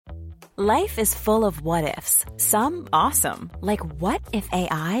Life is full of what-ifs. Some awesome, like what if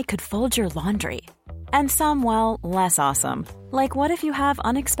AI could fold your laundry? And some, well, less awesome, like what if you have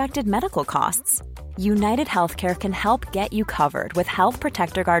unexpected medical costs? United Healthcare can help get you covered with Health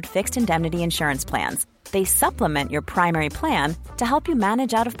Protector Guard fixed indemnity insurance plans. They supplement your primary plan to help you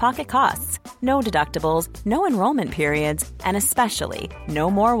manage out-of-pocket costs. No deductibles, no enrollment periods, and especially no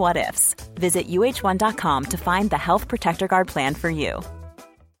more what-ifs. Visit uh1.com to find the Health Protector Guard plan for you.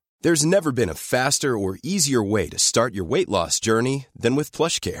 There's never been a faster or easier way to start your weight loss journey than with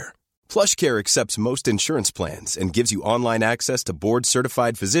PlushCare. PlushCare accepts most insurance plans and gives you online access to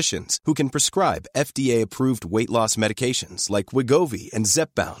board-certified physicians who can prescribe FDA-approved weight loss medications like Wegovy and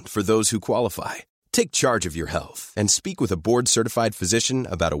Zepbound for those who qualify. Take charge of your health and speak with a board-certified physician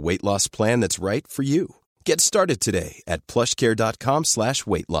about a weight loss plan that's right for you. Get started today at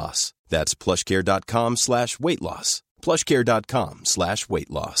plushcare.com/weight loss. That's plushcare.com/weight loss. plushcare.com/weight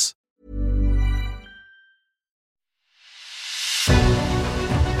loss.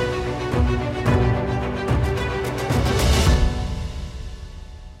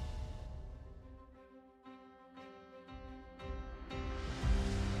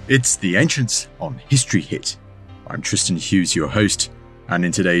 It's The Ancients on History Hit. I'm Tristan Hughes, your host, and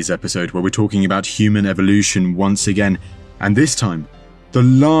in today's episode where we're talking about human evolution once again, and this time, the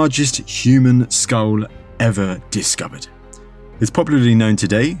largest human skull ever discovered. It's popularly known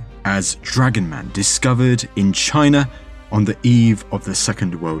today as Dragon Man, discovered in China on the eve of the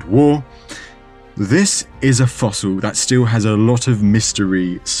Second World War. This is a fossil that still has a lot of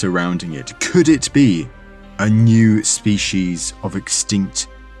mystery surrounding it. Could it be a new species of extinct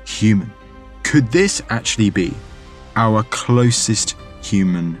human? Could this actually be our closest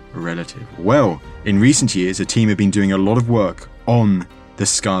human relative? Well, in recent years, a team have been doing a lot of work on the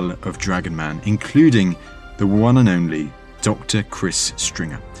skull of Dragon Man, including the one and only Dr. Chris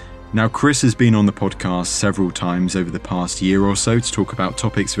Stringer. Now, Chris has been on the podcast several times over the past year or so to talk about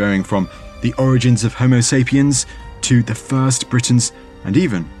topics varying from the origins of Homo sapiens to the first Britons, and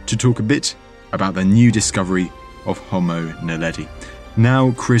even to talk a bit about the new discovery of Homo naledi.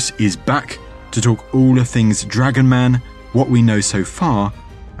 Now Chris is back to talk all the things Dragon Man, what we know so far,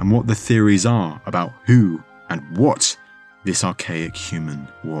 and what the theories are about who and what this archaic human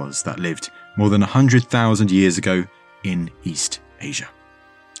was that lived more than 100,000 years ago in East Asia.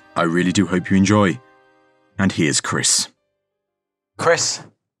 I really do hope you enjoy. And here's Chris. Chris,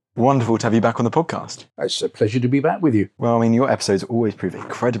 wonderful to have you back on the podcast. It's a pleasure to be back with you. Well, I mean, your episodes always prove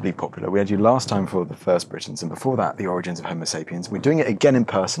incredibly popular. We had you last time for the first Britons, and before that, the origins of Homo sapiens. We're doing it again in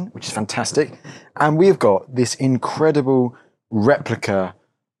person, which is fantastic. And we've got this incredible replica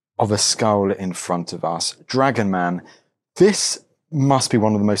of a skull in front of us. Dragon Man. This must be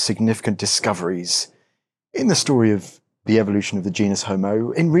one of the most significant discoveries in the story of the evolution of the genus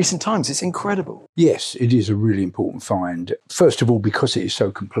Homo in recent times. It's incredible. Yes, it is a really important find. First of all, because it is so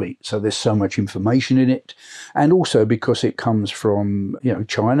complete. So there's so much information in it. And also because it comes from,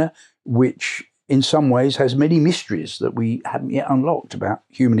 China, which in some ways has many mysteries that we haven't yet unlocked about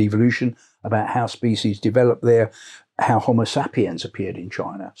human evolution, about how species developed there, how Homo sapiens appeared in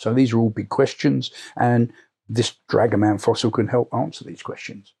China. So these are all big questions. And this Dragon Man fossil can help answer these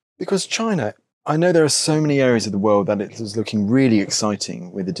questions. Because China, I know there are so many areas of the world that it is looking really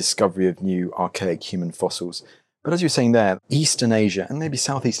exciting with the discovery of new archaic human fossils. But as you were saying there, Eastern Asia, and maybe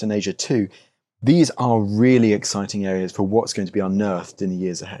Southeastern Asia too, these are really exciting areas for what's going to be unearthed in the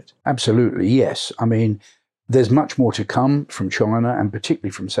years ahead. Absolutely, yes. I mean, there's much more to come from China and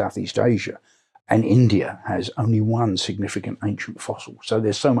particularly from Southeast Asia. And India has only one significant ancient fossil. So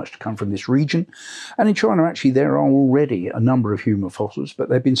there's so much to come from this region. And in China, actually, there are already a number of human fossils, but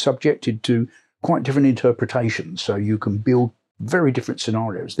they've been subjected to quite different interpretations. So you can build very different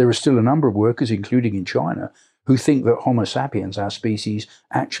scenarios. There are still a number of workers, including in China, who think that Homo sapiens, our species,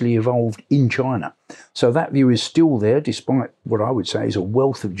 actually evolved in China. So that view is still there, despite what I would say is a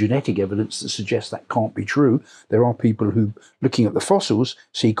wealth of genetic evidence that suggests that can't be true. There are people who, looking at the fossils,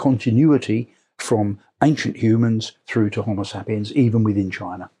 see continuity from ancient humans through to Homo sapiens, even within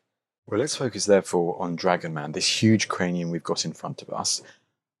China. Well, let's focus therefore on Dragon Man, this huge cranium we've got in front of us.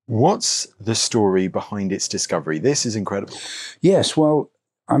 What's the story behind its discovery? This is incredible. Yes, well,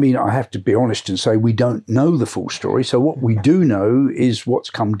 I mean, I have to be honest and say we don't know the full story. So what we do know is what's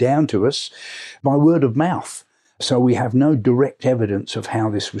come down to us by word of mouth. So we have no direct evidence of how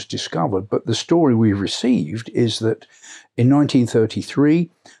this was discovered. But the story we've received is that in 1933,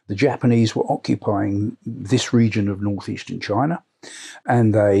 the Japanese were occupying this region of northeastern China,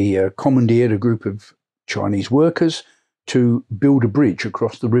 and they commandeered a group of Chinese workers to build a bridge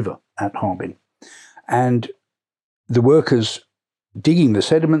across the river at Harbin. And the workers digging the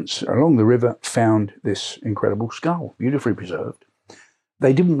sediments along the river, found this incredible skull, beautifully preserved.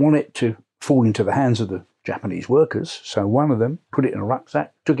 They didn't want it to fall into the hands of the Japanese workers, so one of them put it in a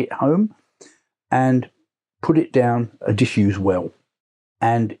rucksack, took it home, and put it down a disused well.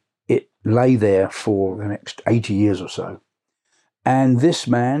 And it lay there for the next 80 years or so. And this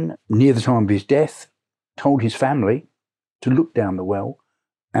man, near the time of his death, told his family to look down the well,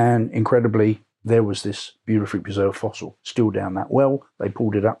 and incredibly, there was this beautifully preserved fossil still down that well. They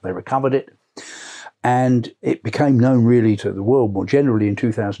pulled it up, they recovered it, and it became known really to the world more generally in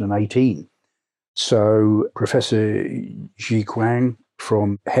 2018. So Professor Ji Quang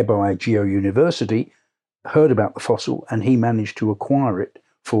from Hebei Geo University heard about the fossil, and he managed to acquire it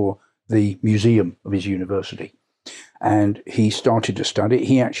for the museum of his university. And he started to study it.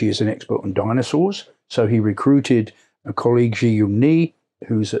 He actually is an expert on dinosaurs, so he recruited a colleague, Ji-Young Ni,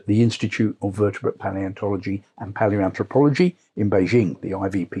 who's at the Institute of Vertebrate Paleontology and Paleoanthropology in Beijing, the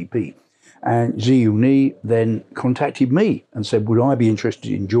IVPP. And Ji-Young Ni then contacted me and said, would I be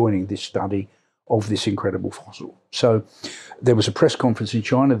interested in joining this study of this incredible fossil? So there was a press conference in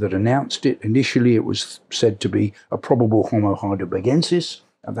China that announced it. Initially, it was said to be a probable Homo heidelbergensis.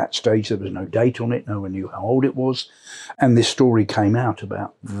 At that stage, there was no date on it. No one knew how old it was. And this story came out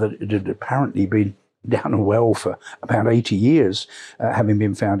about that it had apparently been down a well for about 80 years, having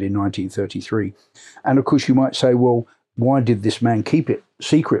been found in 1933. And of course, you might say, well, why did this man keep it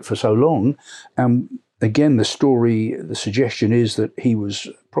secret for so long? Again, the suggestion is that he was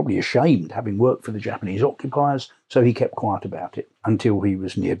probably ashamed, having worked for the Japanese occupiers, so he kept quiet about it until he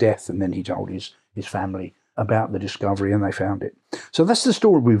was near death, and then he told his family about the discovery, and they found it. So that's the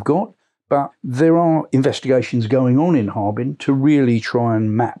story we've got, but there are investigations going on in Harbin to really try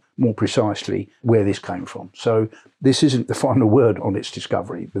and map more precisely where this came from. So this isn't the final word on its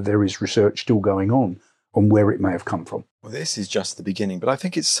discovery, but there is research still going on where it may have come from. Well, this is just the beginning, but I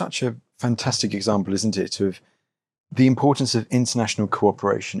think it's such a fantastic example, isn't it, of the importance of international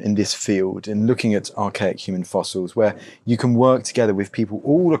cooperation in this field, in looking at archaic human fossils, where you can work together with people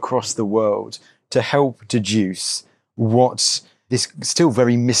all across the world to help deduce what this still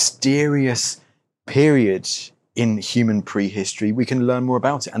very mysterious period in human prehistory, we can learn more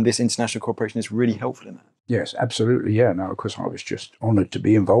about it. And this international cooperation is really helpful in that. Yes, absolutely. Yeah. Now, of course, I was just honoured to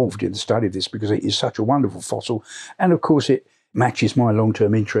be involved in the study of this because it is such a wonderful fossil. And of course, it matches my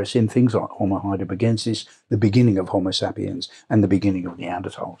long-term interest in things like Homo heidelbergensis, the beginning of Homo sapiens, and the beginning of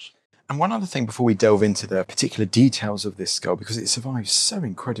Neanderthals. And one other thing before we delve into the particular details of this skull, because it survives so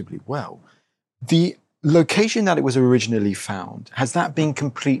incredibly well, the location that it was originally found, has that been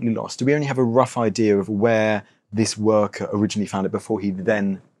completely lost? Do we only have a rough idea of where this worker originally found it before he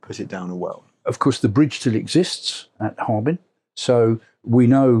then put it down a well? Of course, the bridge still exists at Harbin. So we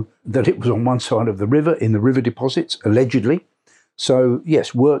know that it was on one side of the river, in the river deposits, allegedly. So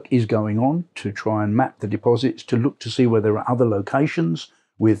yes, work is going on to try and map the deposits, to look to see whether there are other locations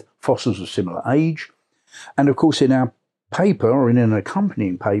with fossils of similar age. And of course, in our paper, or in an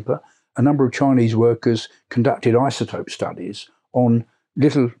accompanying paper, a number of Chinese workers conducted isotope studies on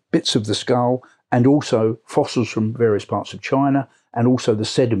little bits of the skull and also fossils from various parts of China, and also the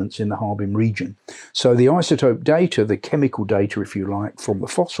sediments in the Harbin region. So the isotope data, the chemical data, if you like, from the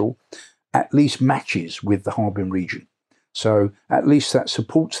fossil, at least matches with the Harbin region. So at least that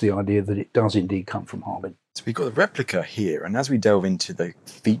supports the idea that it does indeed come from Harbin. So we've got the replica here, and as we delve into the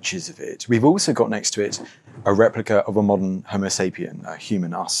features of it, we've also got next to it a replica of a modern Homo sapien, a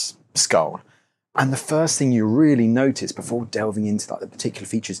human us skull. And the first thing you really notice before delving into the particular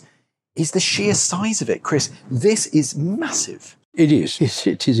features is the sheer size of it. Chris, this is massive. It is.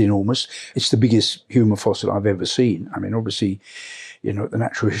 It is enormous. It's the biggest human fossil I've ever seen. I mean, obviously, at the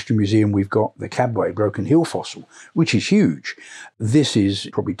Natural History Museum, we've got the Kabwe Broken Hill fossil, which is huge. This is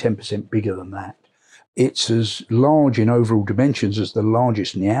probably 10% bigger than that. It's as large in overall dimensions as the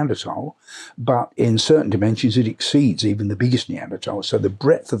largest Neanderthal, but in certain dimensions, it exceeds even the biggest Neanderthal. So the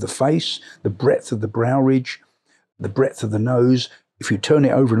breadth of the face, the breadth of the brow ridge, the breadth of the nose, if you turn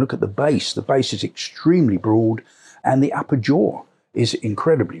it over and look at the base is extremely broad, and the upper jaw is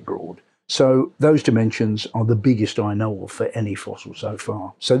incredibly broad. So those dimensions are the biggest I know of for any fossil so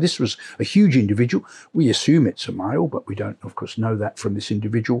far. So this was a huge individual. We assume it's a male, but we don't, of course, know that from this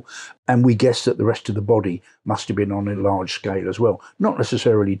individual. And we guess that the rest of the body must have been on a large scale as well. Not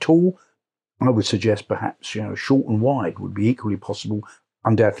necessarily tall. I would suggest perhaps, short and wide would be equally possible.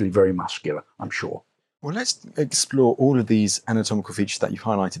 Undoubtedly very muscular, I'm sure. Well, let's explore all of these anatomical features that you've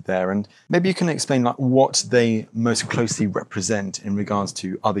highlighted there, and maybe you can explain what they most closely represent in regards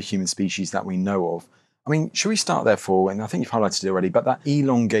to other human species that we know of. I mean, should we start therefore, and I think you've highlighted it already, but that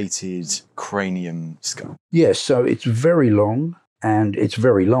elongated cranium skull? Yes, so it's very long. and it's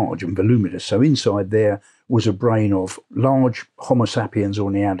very large and voluminous. So inside there was a brain of large Homo sapiens or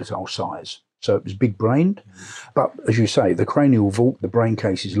Neanderthal size. So it was big-brained. But as you say, the cranial vault, the brain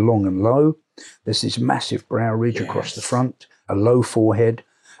case is long and low. There's this massive brow ridge across the front, a low forehead.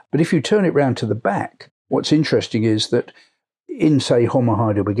 But if you turn it round to the back, what's interesting is that in, say, Homo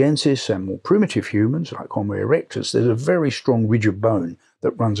heidelbergensis and more primitive humans like Homo erectus, there's a very strong ridge of bone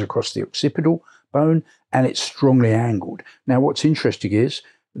that runs across the occipital bone, and it's strongly angled. Now, what's interesting is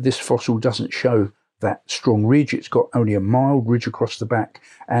this fossil doesn't show that strong ridge. It's got only a mild ridge across the back,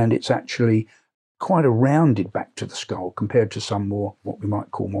 and it's actually quite a rounded back to the skull compared to some more, what we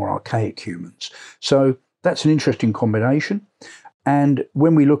might call more archaic humans. So that's an interesting combination. And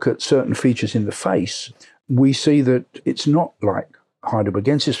when we look at certain features in the face, we see that it's not like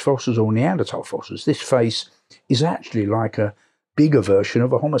heidelbergensis fossils or Neanderthal fossils. This face is actually like a bigger version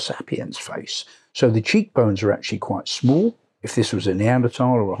of a Homo sapiens face. So the cheekbones are actually quite small. If this was a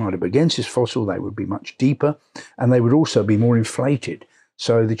Neanderthal or a heidelbergensis fossil, they would be much deeper, and they would also be more inflated.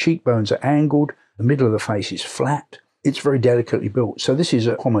 So the cheekbones are angled, the middle of the face is flat, it's very delicately built. So this is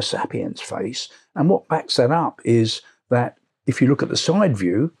a Homo sapiens face, and what backs that up is that if you look at the side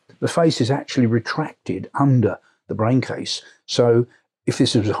view, the face is actually retracted under the brain case. So if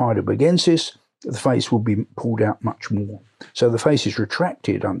this was a heidelbergensis, the face would be pulled out much more. So the face is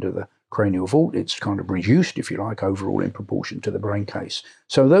retracted under the cranial vault. It's kind of reduced, if you like, overall in proportion to the brain case.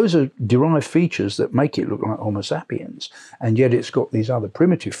 So those are derived features that make it look like Homo sapiens, and yet it's got these other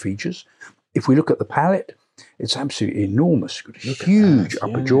primitive features. If we look at the palate, it's absolutely enormous. Got a huge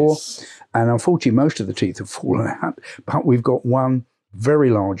upper jaw, and unfortunately most of the teeth have fallen out, but we've got one very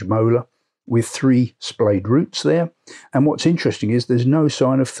large molar with 3 splayed roots there. And what's interesting is there's no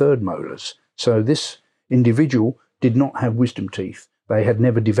sign of third molars. So this individual did not have wisdom teeth. They had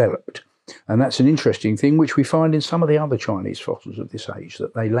never developed. And that's an interesting thing, which we find in some of the other Chinese fossils of this age,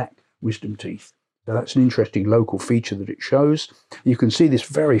 that they lack wisdom teeth. So that's an interesting local feature that it shows. You can see this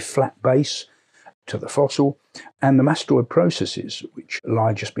very flat base to the fossil, and the mastoid processes, which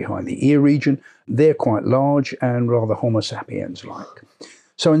lie just behind the ear region, they're quite large and rather Homo sapiens-like.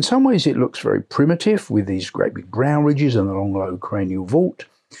 So in some ways it looks very primitive with these great big brow ridges and the long low cranial vault.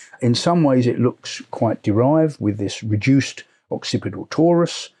 In some ways it looks quite derived with this reduced occipital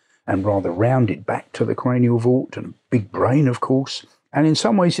torus and rather rounded back to the cranial vault and a big brain, of course. And in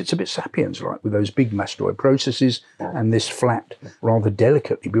some ways it's a bit sapiens-like with those big mastoid processes and this flat, rather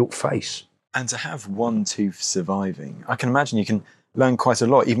delicately built face. And to have one tooth surviving, I can imagine you can learn quite a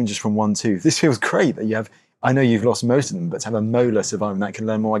lot even just from one tooth. This feels great that you have, I know you've lost most of them, but to have a molar surviving, that can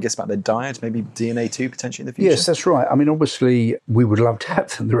learn more, I guess, about their diet, maybe DNA too, potentially in the future? Yes, that's right. I mean, obviously, we would love to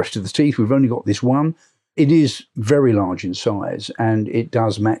have the rest of the teeth. We've only got this one. It is very large in size, and it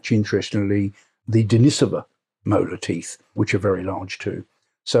does match, interestingly, the Denisova molar teeth, which are very large too.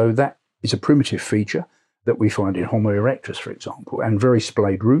 So that is a primitive feature that we find in Homo erectus, for example, and very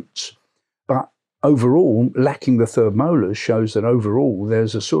splayed roots. But overall, lacking the third molars shows that overall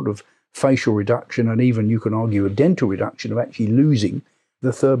there's a sort of facial reduction, and even you can argue a dental reduction of actually losing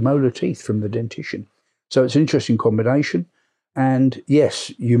the third molar teeth from the dentition. So it's an interesting combination. And yes,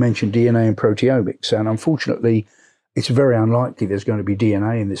 you mentioned DNA and proteomics, and unfortunately it's very unlikely there's going to be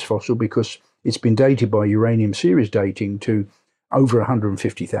DNA in this fossil because it's been dated by uranium series dating to over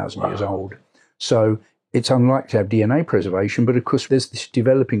 150,000 years old. So it's unlikely to have DNA preservation, but of course there's this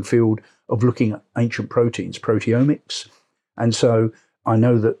developing field of looking at ancient proteins, proteomics. And so I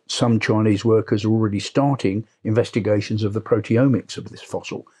know that some Chinese workers are already starting investigations of the proteomics of this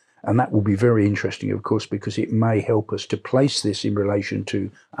fossil. And that will be very interesting, of course, because it may help us to place this in relation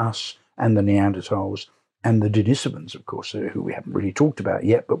to us and the Neanderthals and the Denisovans, of course, who we haven't really talked about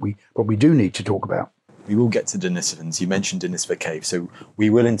yet, but we probably do need to talk about. We will get to Denisovans. You mentioned Denisova Cave, so we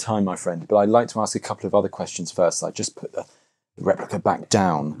will in time, my friend. But I'd like to ask a couple of other questions first. I just put the replica back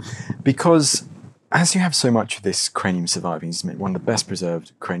down because as you have so much of this cranium surviving, it's one of the best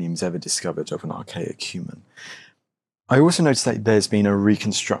preserved craniums ever discovered of an archaic human. I also noticed that there's been a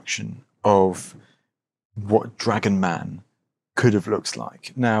reconstruction of what Dragon Man could have looked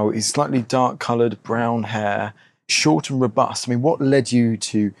like. Now, he's slightly dark-coloured, brown hair, short and robust. I mean, what led you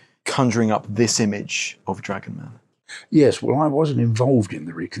to conjuring up this image of Dragon Man? Yes, well, I wasn't involved in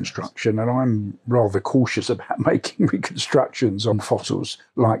the reconstruction, and I'm rather cautious about making reconstructions on fossils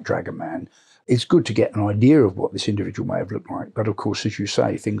like Dragon Man. It's good to get an idea of what this individual may have looked like, but of course, as you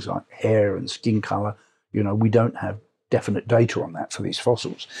say, things like hair and skin colour, we don't have definite data on that for these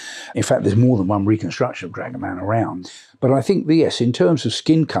fossils. In fact, there's more than one reconstruction of Dragon Man around. But I think, yes, in terms of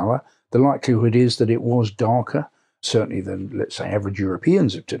skin colour, the likelihood is that it was darker, certainly than, let's say, average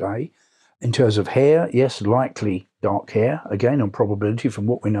Europeans of today. In terms of hair, yes, likely dark hair, again on probability from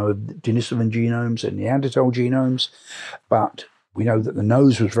what we know of Denisovan genomes and Neanderthal genomes. But we know that the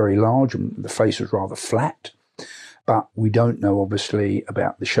nose was very large and the face was rather flat. But we don't know, obviously,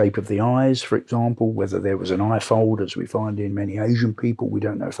 about the shape of the eyes, for example, whether there was an eye fold, as we find in many Asian people. We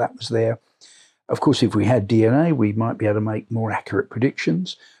don't know if that was there. Of course, if we had DNA, we might be able to make more accurate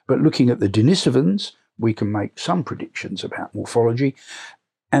predictions. But looking at the Denisovans, we can make some predictions about morphology.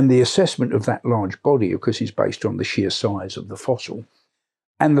 And the assessment of that large body, of course, is based on the sheer size of the fossil.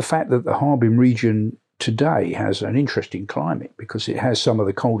 And the fact that the Harbin region today has an interesting climate because it has some of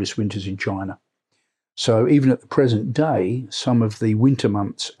the coldest winters in China. So even at the present day, some of the winter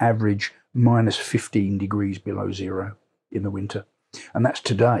months average minus 15 degrees below zero in the winter. And that's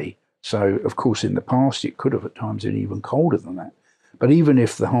today. So, of course, in the past, it could have at times been even colder than that. But even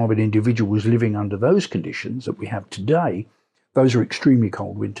if the Harbin individual was living under those conditions that we have today, those are extremely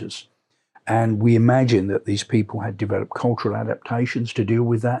cold winters. And we imagine that these people had developed cultural adaptations to deal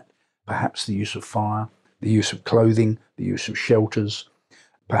with that, perhaps the use of fire, the use of clothing, the use of shelters,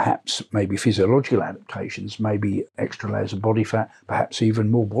 perhaps maybe physiological adaptations, maybe extra layers of body fat, perhaps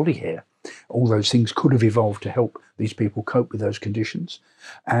even more body hair. All those things could have evolved to help these people cope with those conditions.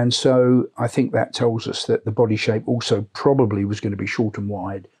 And so I think that tells us that the body shape also probably was going to be short and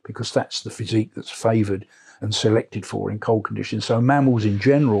wide because that's the physique that's favoured and selected for in cold conditions. So mammals in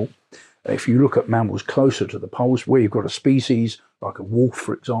general, if you look at mammals closer to the poles, where you've got a species like a wolf,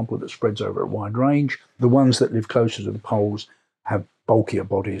 for example, that spreads over a wide range, the ones that live closer to the poles have bulkier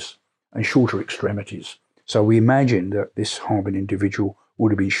bodies and shorter extremities. So we imagine that this Harbin individual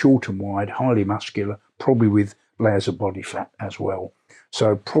would have been short and wide, highly muscular, probably with layers of body fat as well.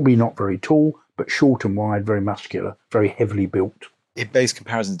 So probably not very tall, but short and wide, very muscular, very heavily built. It bears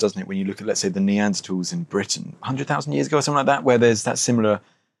comparisons, doesn't it, when you look at, let's say, the Neanderthals in Britain 100,000 years ago or something like that, where there's that similar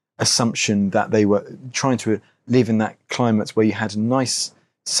assumption that they were trying to live in that climate where you had nice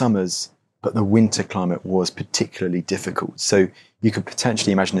summers, but the winter climate was particularly difficult. So you could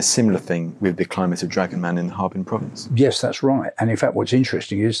potentially imagine a similar thing with the climate of Dragonman in the Harbin province. Yes, that's right. And in fact, what's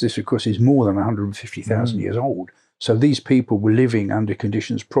interesting is this, of course, is more than 150,000 years old. So these people were living under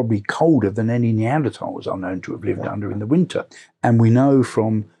conditions probably colder than any Neanderthals are known to have lived under in the winter. And we know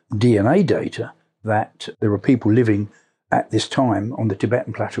from DNA data that there were people living at this time on the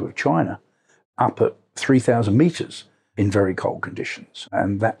Tibetan plateau of China up at 3,000 meters in very cold conditions.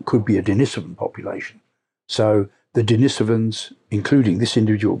 And that could be a Denisovan population. So the Denisovans, including this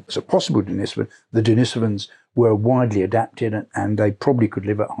individual as a possible Denisovan, the Denisovans were widely adapted and they probably could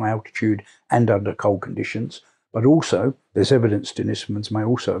live at high altitude and under cold conditions. But also, there's evidence Denisovans may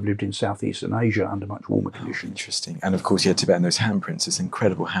also have lived in Southeastern Asia under much warmer conditions. Interesting. And of course, you had Tibet and those handprints. It's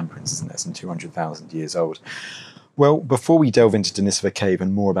incredible handprints, isn't it? Some 200,000 years old. Well, before we delve into Denisova Cave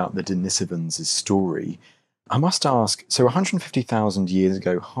and more about the Denisovans' story, I must ask, so 150,000 years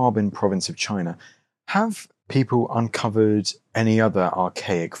ago, Harbin province of China, have people uncovered any other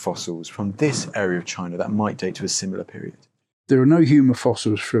archaic fossils from this area of China that might date to a similar period? There are no human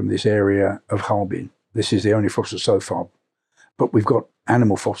fossils from this area of Harbin. This is the only fossil so far. But we've got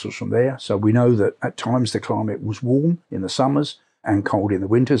animal fossils from there. So we know that at times the climate was warm in the summers and cold in the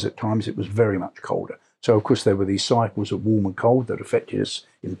winters. At times it was very much colder. So, of course, there were these cycles of warm and cold that affected us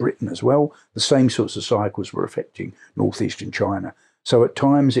in Britain as well. The same sorts of cycles were affecting northeastern China. So at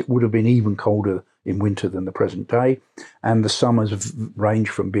times it would have been even colder in winter than the present day. And the summers range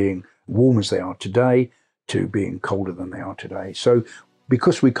from being warm as they are today to being colder than they are today. So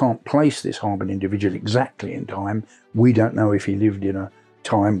because we can't place this Harbin individual exactly in time, we don't know if he lived in a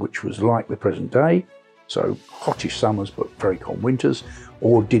time which was like the present day, so hottish summers but very cold winters,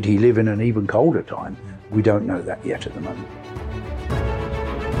 or did he live in an even colder time? We don't know that yet at the moment.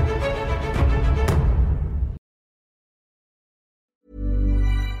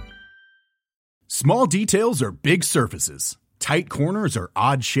 Small details are big surfaces. Tight corners are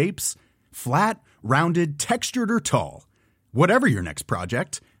odd shapes. Flat, rounded, textured, or tall. Whatever your next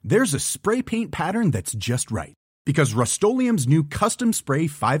project, there's a spray paint pattern that's just right. Because Rust-Oleum's new Custom Spray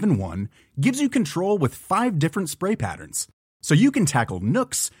 5-in-1 gives you control with 5 different spray patterns. So you can tackle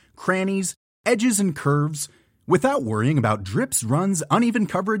nooks, crannies, edges, and curves without worrying about drips, runs, uneven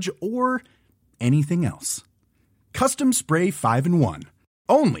coverage, or anything else. Custom Spray 5-in-1.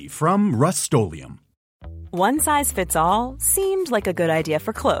 Only from Rust-Oleum. One size fits all seemed like a good idea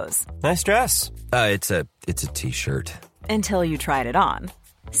for clothes. Nice dress. It's a t-shirt. Until you tried it on.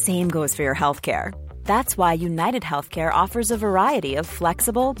 Same goes for your healthcare. That's why United Healthcare offers a variety of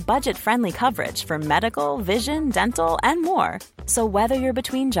flexible, budget-friendly coverage for medical, vision, dental, and more. So whether you're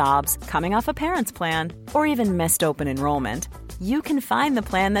between jobs, coming off a parent's plan, or even missed open enrollment, you can find the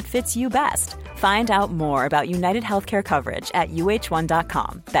plan that fits you best. Find out more about United Healthcare coverage at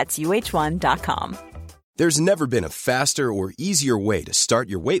uh1.com. That's uh1.com. There's never been a faster or easier way to start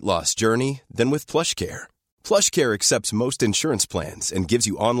your weight loss journey than with PlushCare. PlushCare accepts most insurance plans and gives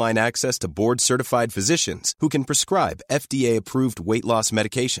you online access to board-certified physicians who can prescribe FDA-approved weight loss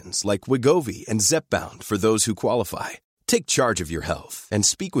medications like Wegovy and Zepbound for those who qualify. Take charge of your health and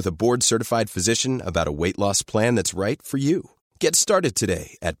speak with a board-certified physician about a weight loss plan that's right for you. Get started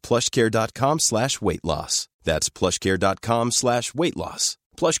today at plushcare.com/weight loss. That's plushcare.com/weight loss.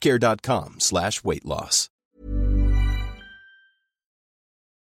 plushcare.com/weight loss.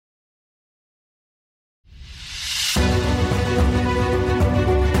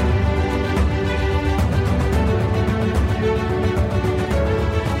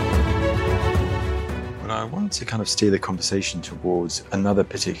 I want to kind of steer the conversation towards another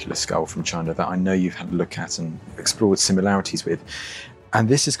particular skull from China that I know you've had a look at and explored similarities with. And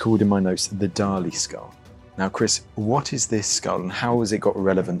this is called in my notes the Dali skull. Now, Chris, what is this skull and how has it got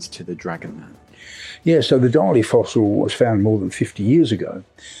relevance to the Dragon Man? Yeah, so the Dali fossil was found more than 50 years ago.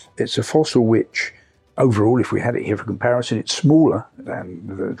 It's a fossil which, overall, if we had it here for comparison, it's smaller than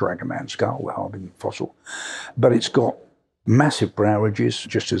the Dragon Man skull, the Harbin fossil. But it's got massive brow ridges,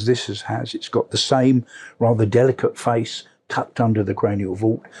 just as this has. It's got the same rather delicate face tucked under the cranial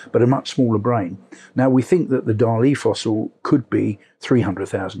vault, but a much smaller brain. Now, we think that the Dali fossil could be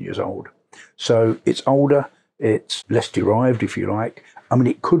 300,000 years old. So it's older, it's less derived, if you like. I mean,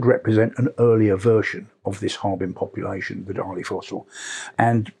 it could represent an earlier version of this Harbin population, the Dali fossil.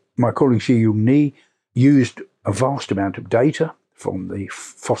 And my colleague Zhiyong Ni used a vast amount of data from the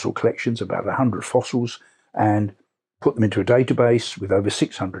fossil collections, about 100 fossils, and put them into a database with over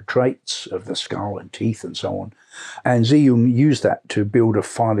 600 traits of the skull and teeth and so on. And Zhiyong used that to build a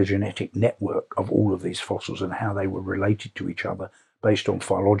phylogenetic network of all of these fossils and how they were related to each other based on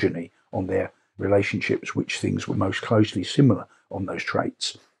phylogeny, on their relationships, which things were most closely similar on those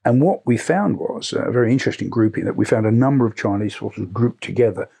traits. And what we found was a very interesting grouping, that we found a number of Chinese fossils grouped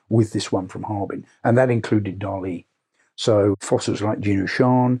together with this one from Harbin, and that included Dali. So fossils like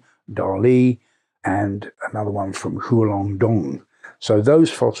Jinushan, Dali, and another one from Hualongdong. So those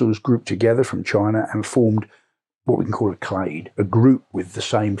fossils grouped together from China and formed what we can call a clade, a group with the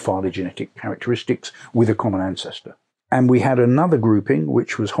same phylogenetic characteristics with a common ancestor. And we had another grouping,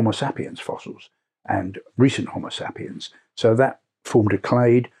 which was Homo sapiens fossils and recent Homo sapiens. So that formed a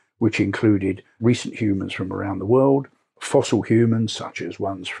clade, which included recent humans from around the world, fossil humans, such as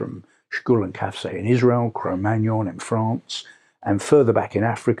ones from Shkul and Kafse in Israel, Cro-Magnon in France, and further back in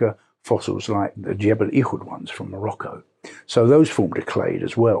Africa, fossils like the Jebel Ihud ones from Morocco. So those formed a clade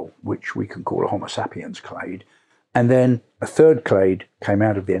as well, which we can call a Homo sapiens clade. And then a third clade came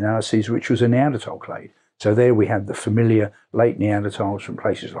out of the analyses, which was a Neanderthal clade. So there we had the familiar late Neanderthals from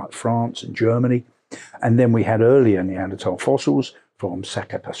places like France and Germany. And then we had earlier Neanderthal fossils from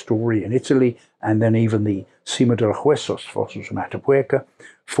Sacca-Pastori in Italy, and then even the Cima de los Huesos fossils from Atapuerca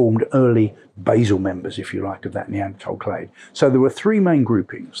formed early basal members, if you like, of that Neanderthal clade. So there were three main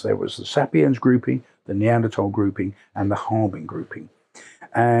groupings. There was the Sapiens grouping, the Neanderthal grouping, and the Harbin grouping.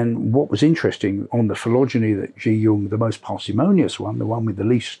 And what was interesting, on the phylogeny that Zhiyong, the most parsimonious one, the one with the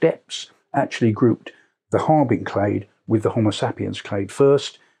least steps, actually grouped the Harbin clade with the Homo sapiens clade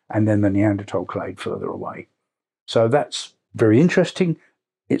first, and then the Neanderthal clade further away. So that's very interesting.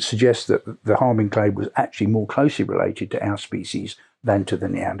 It suggests that the Harbin clade was actually more closely related to our species than to the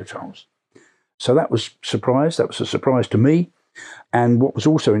Neanderthals. So that was a surprise to me. And what was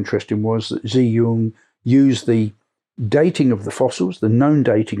also interesting was that Zhiyong used the dating of the fossils, the known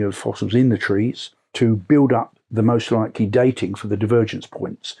dating of fossils in the trees, to build up the most likely dating for the divergence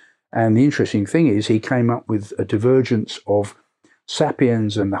points. And the interesting thing is he came up with a divergence of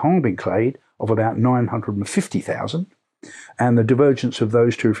Sapiens and the Harbin clade of about 950,000, and the divergence of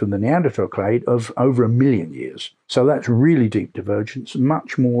those two from the Neanderthal clade of over 1 million years. So that's really deep divergence,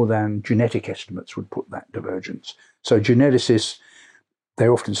 much more than genetic estimates would put that divergence. So geneticists, they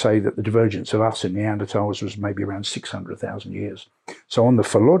often say that the divergence of us and Neanderthals was maybe around 600,000 years. So on the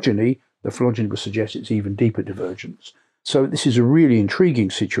phylogeny would suggest it's even deeper divergence. So this is a really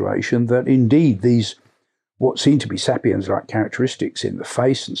intriguing situation that indeed these, what seem to be sapiens-like characteristics in the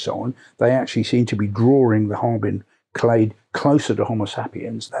face and so on, they actually seem to be drawing the Harbin clade closer to Homo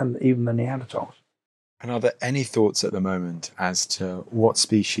sapiens than even the Neanderthals. And are there any thoughts at the moment as to what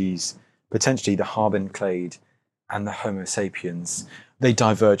species potentially the Harbin clade and the Homo sapiens, they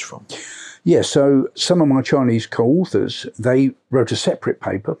diverge from? Yeah, so some of my Chinese co-authors, they wrote a separate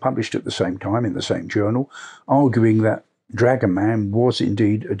paper, published at the same time in the same journal, arguing that dragon man was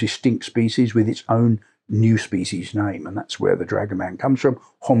indeed a distinct species with its own new species name, and that's where the dragon man comes from,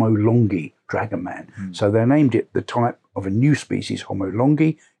 Homo longi, dragon man. So they named it the type of a new species, Homo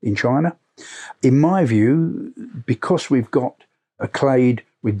longi, in China. In my view, because we've got a clade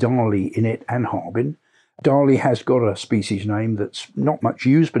with Dali in it and Harbin, Dali has got a species name that's not much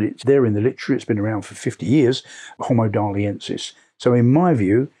used, but it's there in the literature. It's been around for 50 years, Homo daliensis. So in my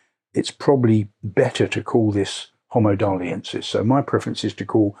view, it's probably better to call this Homo daliensis. So my preference is to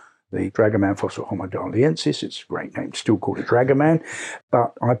call the dragoman fossil Homo daliensis. It's a great name to still call it dragoman,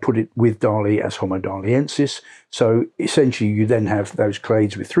 but I put it with Dali as Homo daliensis. So essentially you then have those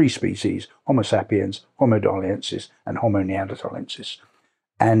clades with three species, Homo sapiens, Homo daliensis, and Homo neanderthalensis.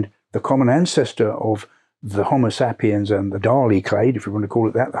 And the common ancestor of the Homo sapiens and the Dali clade, if you want to call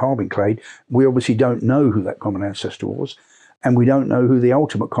it that, the Harbin clade, we obviously don't know who that common ancestor was, and we don't know who the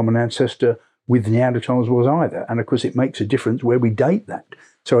ultimate common ancestor with Neanderthals was either. And of course it makes a difference where we date that.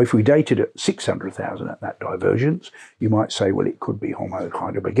 So if we dated at 600,000 at that divergence, you might say, well, it could be Homo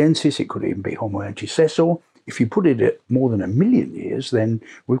heidelbergensis, it could even be Homo antecessor. If you put it at more than 1 million years, then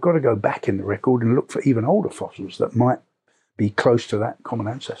we've got to go back in the record and look for even older fossils that might be close to that common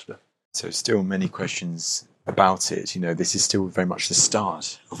ancestor. So still many questions about it. You know, this is still very much the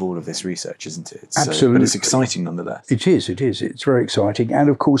start of all of this research, isn't it? Absolutely. But it's exciting nonetheless. It is. It's very exciting. And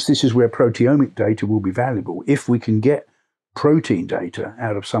of course, this is where proteomic data will be valuable. If we can get protein data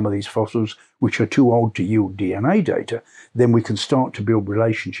out of some of these fossils, which are too old to yield DNA data, then we can start to build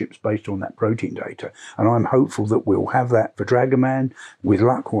relationships based on that protein data. And I'm hopeful that we'll have that for dragoman. With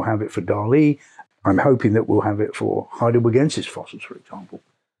luck, we'll have it for Dali. I'm hoping that we'll have it for heidelbergensis fossils, for example.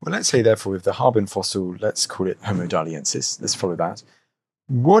 Well, let's say, therefore, with the Harbin fossil, let's call it Homo daliensis. Let's follow that.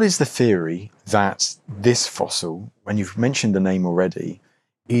 What is the theory that this fossil, when you've mentioned the name already,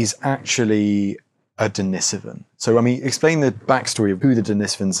 is actually a Denisovan? So, I mean, explain the backstory of who the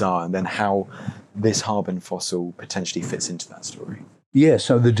Denisovans are and then how this Harbin fossil potentially fits into that story. Yeah,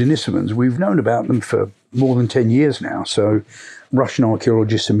 so the Denisovans, we've known about them for more than 10 years now. So Russian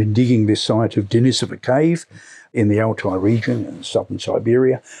archaeologists have been digging this site of Denisova Cave in the Altai region in southern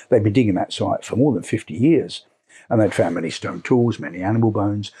Siberia. They've been digging that site for more than 50 years. And they'd found many stone tools, many animal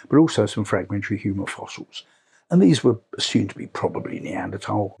bones, but also some fragmentary human fossils. And these were assumed to be probably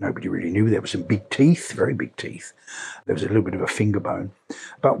Neanderthal. Nobody really knew. There were some big teeth, very big teeth. There was a little bit of a finger bone.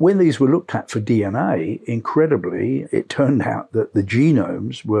 But when these were looked at for DNA, incredibly, it turned out that the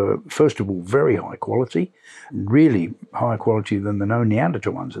genomes were, first of all, very high quality, really higher quality than the known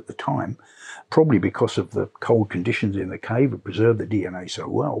Neanderthal ones at the time, probably because of the cold conditions in the cave that preserved the DNA so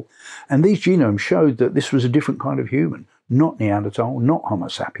well. And these genomes showed that this was a different kind of human, not Neanderthal, not Homo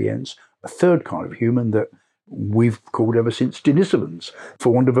sapiens, a third kind of human that we've called ever since Denisovans, for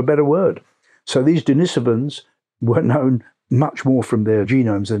want of a better word. So these Denisovans were known much more from their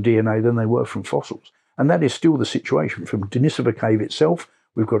genomes and DNA than they were from fossils. And that is still the situation. From Denisova Cave itself,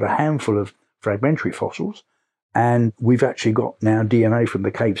 we've got a handful of fragmentary fossils, and we've actually got now DNA from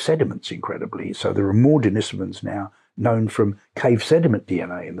the cave sediments, incredibly. So there are more Denisovans now known from cave sediment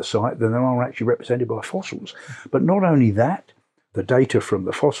DNA in the site than there are actually represented by fossils. But not only that, the data from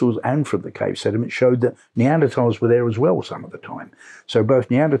the fossils and from the cave sediment showed that Neanderthals were there as well some of the time. So both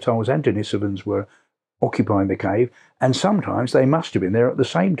Neanderthals and Denisovans were occupying the cave, and sometimes they must have been there at the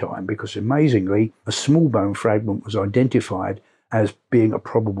same time because, amazingly, a small bone fragment was identified as being a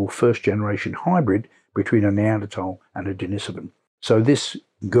probable first-generation hybrid between a Neanderthal and a Denisovan. So this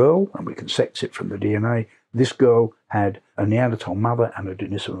girl, and we can sex it from the DNA, this girl had a Neanderthal mother and a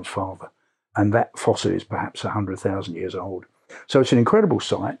Denisovan father, and that fossil is perhaps 100,000 years old. So it's an incredible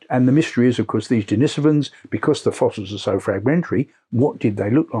site, and the mystery is, of course, these Denisovans, because the fossils are so fragmentary, what did they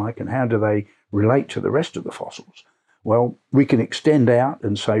look like and how do they relate to the rest of the fossils? Well, we can extend out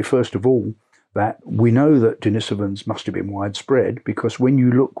and say, first of all, that we know that Denisovans must have been widespread because when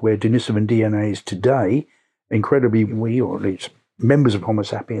you look where Denisovan DNA is today, incredibly we, or at least members of Homo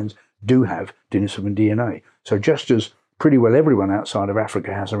sapiens, do have Denisovan DNA. So just as pretty well everyone outside of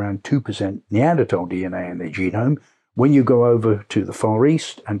Africa has around 2% Neanderthal DNA in their genome, when you go over to the Far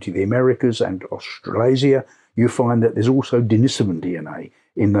East and to the Americas and Australasia, you find that there's also Denisovan DNA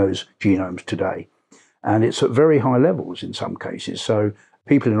in those genomes today. And it's at very high levels in some cases. So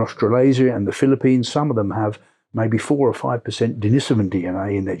people in Australasia and the Philippines, some of them have maybe 4 or 5% Denisovan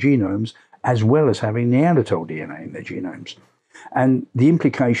DNA in their genomes, as well as having Neanderthal DNA in their genomes. And the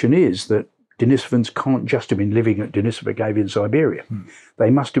implication is that Denisovans can't just have been living at Denisova Cave in Siberia. They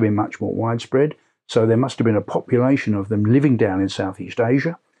must have been much more widespread. So there must have been a population of them living down in Southeast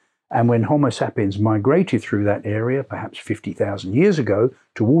Asia. And when Homo sapiens migrated through that area, perhaps 50,000 years ago,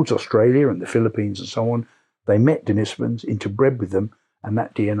 towards Australia and the Philippines and so on, they met Denisovans, interbred with them, and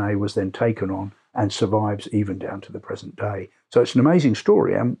that DNA was then taken on and survives even down to the present day. So it's an amazing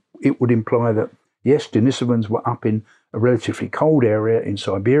story, and it would imply that, yes, Denisovans were up in a relatively cold area in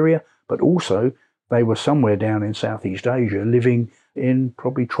Siberia, but also they were somewhere down in Southeast Asia living in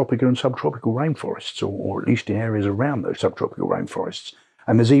probably tropical and subtropical rainforests, or at least in areas around those subtropical rainforests.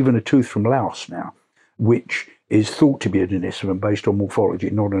 And there's even a tooth from Laos now, which is thought to be a Denisovan based on morphology,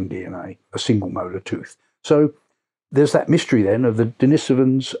 not on DNA, a single molar tooth. So there's that mystery then of the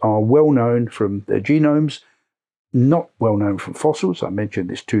Denisovans are well known from their genomes, not well known from fossils. I mentioned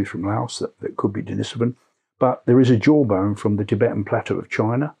this tooth from Laos that could be Denisovan, but there is a jawbone from the Tibetan Plateau of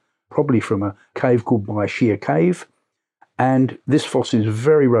China, probably from a cave called Baishia Cave. And this fossil is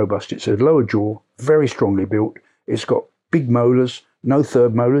very robust. It's a lower jaw, very strongly built. It's got big molars, no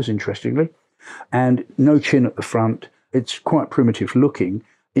third molars, interestingly, and no chin at the front. It's quite primitive looking.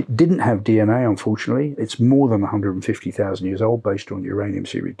 It didn't have DNA, unfortunately. It's more than 150,000 years old based on uranium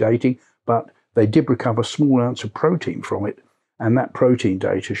series dating, but they did recover small amounts of protein from it, and that protein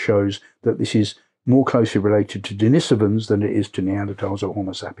data shows that this is more closely related to Denisovans than it is to Neanderthals or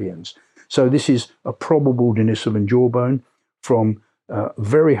Homo sapiens. So this is a probable Denisovan jawbone from a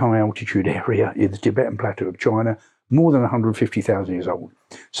very high altitude area in the Tibetan Plateau of China, more than 150,000 years old.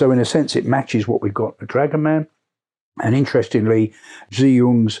 So in a sense, it matches what we've got at Dragon Man. And interestingly,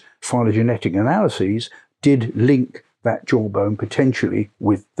 Zhiyung's phylogenetic analyses did link that jawbone potentially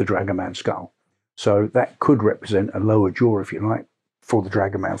with the Dragon Man skull. So that could represent a lower jaw, if you like, for the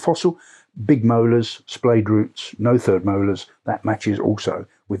Dragon Man fossil. Big molars, splayed roots, no third molars. That matches also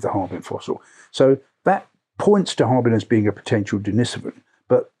with the Harbin fossil. So that points to Harbin as being a potential Denisovan,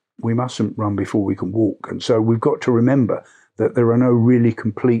 but we mustn't run before we can walk. And so we've got to remember that there are no really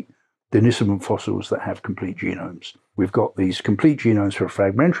complete Denisovan fossils that have complete genomes. We've got these complete genomes for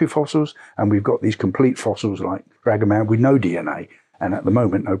fragmentary fossils, and we've got these complete fossils like Dragon Man with no DNA, and at the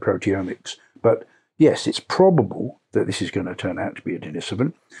moment no proteomics. But yes, it's probable that this is going to turn out to be a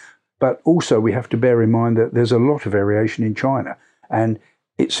Denisovan. But also we have to bear in mind that there's a lot of variation in China, and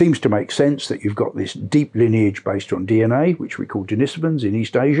it seems to make sense that you've got this deep lineage based on DNA, which we call Denisovans in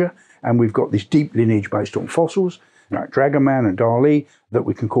East Asia, and we've got this deep lineage based on fossils, like Dragon Man and Dali, that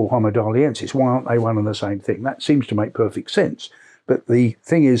we can call Homo daliensis. Why aren't they one and the same thing? That seems to make perfect sense. But the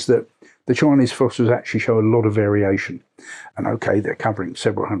thing is that the Chinese fossils actually show a lot of variation. And okay, they're covering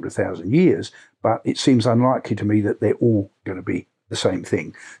several 100,000 years, but it seems unlikely to me that they're all going to be the same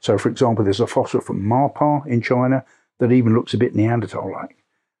thing. So, for example, there's a fossil from Marpa in China that even looks a bit Neanderthal-like.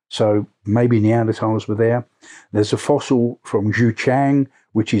 So maybe Neanderthals were there. There's a fossil from Zhuchang,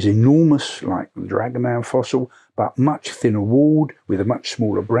 which is enormous, like the Dragon Man fossil, but much thinner walled with a much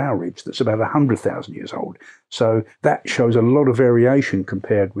smaller brow ridge that's about 100,000 years old. So that shows a lot of variation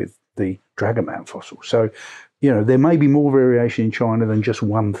compared with the Dragon Man fossil. So, there may be more variation in China than just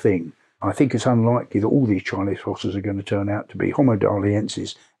one thing. I think it's unlikely that all these Chinese fossils are going to turn out to be Homo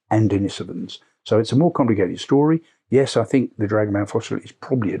daliensis and Denisovans. So it's a more complicated story. Yes, I think the Dragon Man fossil is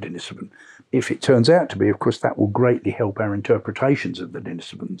probably a Denisovan. If it turns out to be, of course, that will greatly help our interpretations of the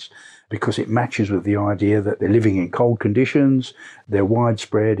Denisovans, because it matches with the idea that they're living in cold conditions, they're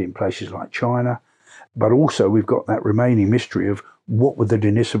widespread in places like China, but also we've got that remaining mystery of what were the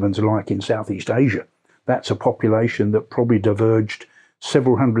Denisovans like in Southeast Asia. That's a population that probably diverged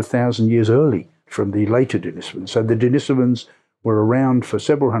several 100,000 years early from the later Denisovans. So the Denisovans were around for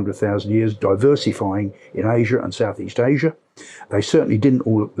several 100,000 years, diversifying in Asia and Southeast Asia. They certainly didn't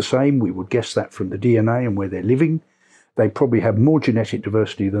all look the same. We would guess that from the DNA and where they're living. They probably had more genetic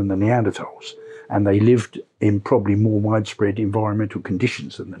diversity than the Neanderthals, and they lived in probably more widespread environmental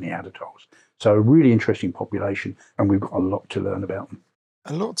conditions than the Neanderthals. So a really interesting population, and we've got a lot to learn about them.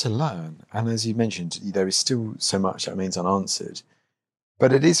 A lot to learn, and as you mentioned, there is still so much that remains unanswered.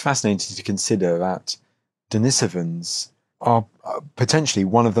 But it is fascinating to consider that Denisovans are potentially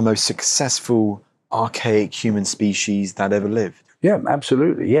one of the most successful archaic human species that ever lived. Yeah,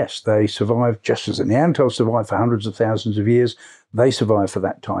 absolutely, yes. They survived just as the Neanderthals survived for hundreds of thousands of years. They survived for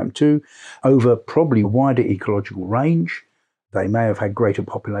that time too, over probably wider ecological range. They may have had greater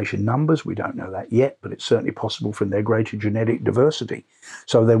population numbers. We don't know that yet, but it's certainly possible from their greater genetic diversity.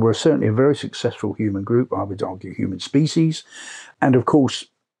 So they were certainly a very successful human group, I would argue human species. And of course,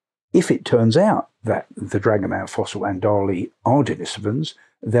 if it turns out that the Dragon Man fossil and Dali are Denisovans,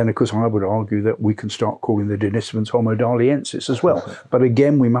 then of course I would argue that we can start calling the Denisovans Homo daliensis as well. But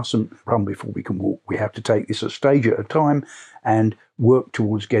again, we mustn't run before we can walk. We have to take this a stage at a time and work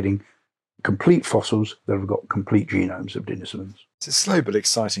towards getting complete fossils that have got complete genomes of Denisovans. It's a slow but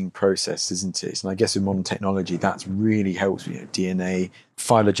exciting process, isn't it? And I guess with modern technology, that's really helps with DNA,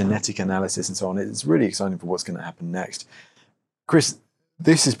 phylogenetic analysis and so on. It's really exciting for what's going to happen next. Chris,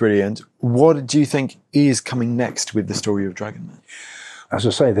 this is brilliant. What do you think is coming next with the story of Dragonman? As I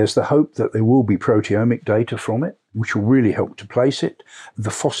say, there's the hope that there will be proteomic data from it, which will really help to place it. The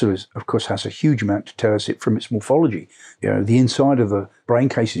fossil, of course, has a huge amount to tell us from its morphology. The inside of the brain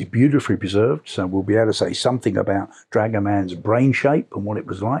case is beautifully preserved, so we'll be able to say something about Dragonman's brain shape and what it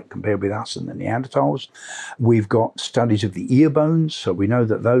was like compared with us and the Neanderthals. We've got studies of the ear bones, so we know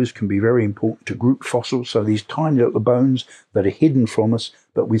that those can be very important to group fossils. So these tiny little bones that are hidden from us,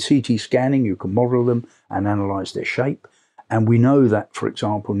 but with CT scanning, you can model them and analyze their shape. And we know that, for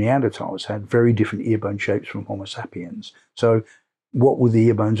example, Neanderthals had very different ear bone shapes from Homo sapiens. So what would the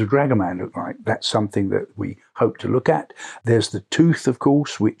ear bones of Dragonman look like? That's something that we hope to look at. There's the tooth, of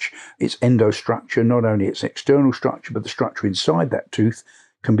course, which its endostructure, not only its external structure, but the structure inside that tooth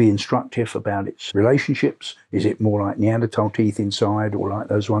can be instructive about its relationships. Is it more like Neanderthal teeth inside or like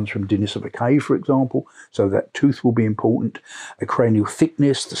those ones from Denisova Cave, for example? So that tooth will be important. The cranial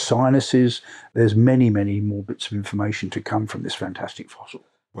thickness, the sinuses. There's many, many more bits of information to come from this fantastic fossil.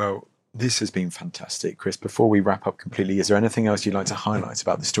 Well, this has been fantastic. Chris, before we wrap up completely, is there anything else you'd like to highlight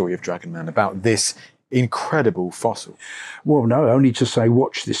about the story of Dragonman, about this incredible fossil? Well, no, only to say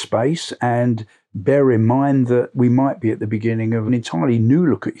watch this space and bear in mind that we might be at the beginning of an entirely new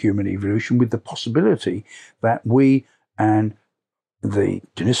look at human evolution, with the possibility that we and the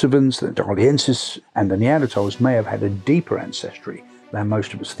Denisovans, the Daliensis and the Neanderthals may have had a deeper ancestry than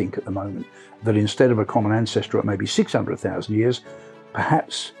most of us think at the moment. That instead of a common ancestor at maybe 600,000 years,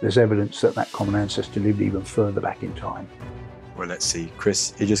 perhaps there's evidence that that common ancestor lived even further back in time. Well, let's see.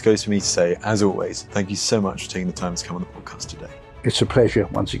 Chris, it just goes for me to say, as always, thank you so much for taking the time to come on the podcast today. It's a pleasure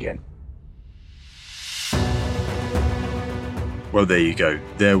once again. Well, there you go.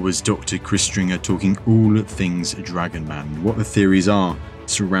 There was Dr. Chris Stringer talking all things Dragonman, what the theories are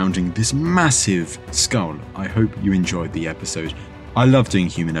surrounding this massive skull. I hope you enjoyed the episode. I love doing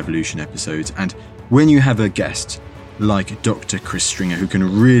human evolution episodes, and when you have a guest like Dr. Chris Stringer who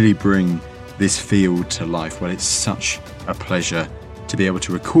can really bring this field to life, well, it's such a pleasure to be able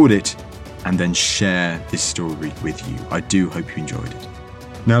to record it and then share this story with you. I do hope you enjoyed it.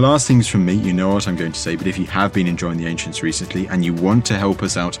 Now, last things from me, you know what I'm going to say, but if you have been enjoying The Ancients recently and you want to help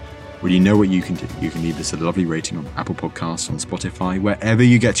us out, well, you know what you can do. You can leave us a lovely rating on Apple Podcasts, on Spotify, wherever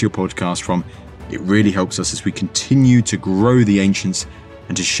you get your podcast from. It really helps us as we continue to grow The Ancients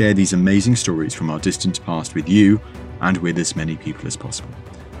and to share these amazing stories from our distant past with you and with as many people as possible.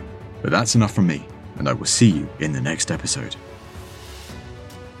 But that's enough from me, and I will see you in the next episode.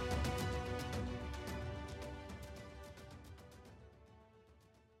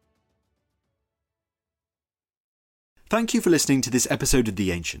 Thank you for listening to this episode of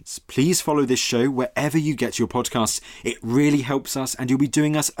The Ancients. Please follow this show wherever you get your podcasts. It really helps us and you'll be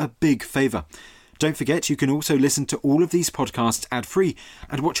doing us a big favour. Don't forget, you can also listen to all of these podcasts ad-free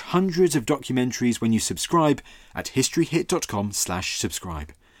and watch hundreds of documentaries when you subscribe at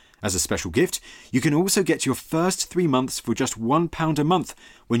historyhit.com/subscribe. As a special gift, you can also get your first 3 months for just £1 a month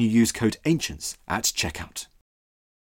when you use code ANCIENTS at checkout.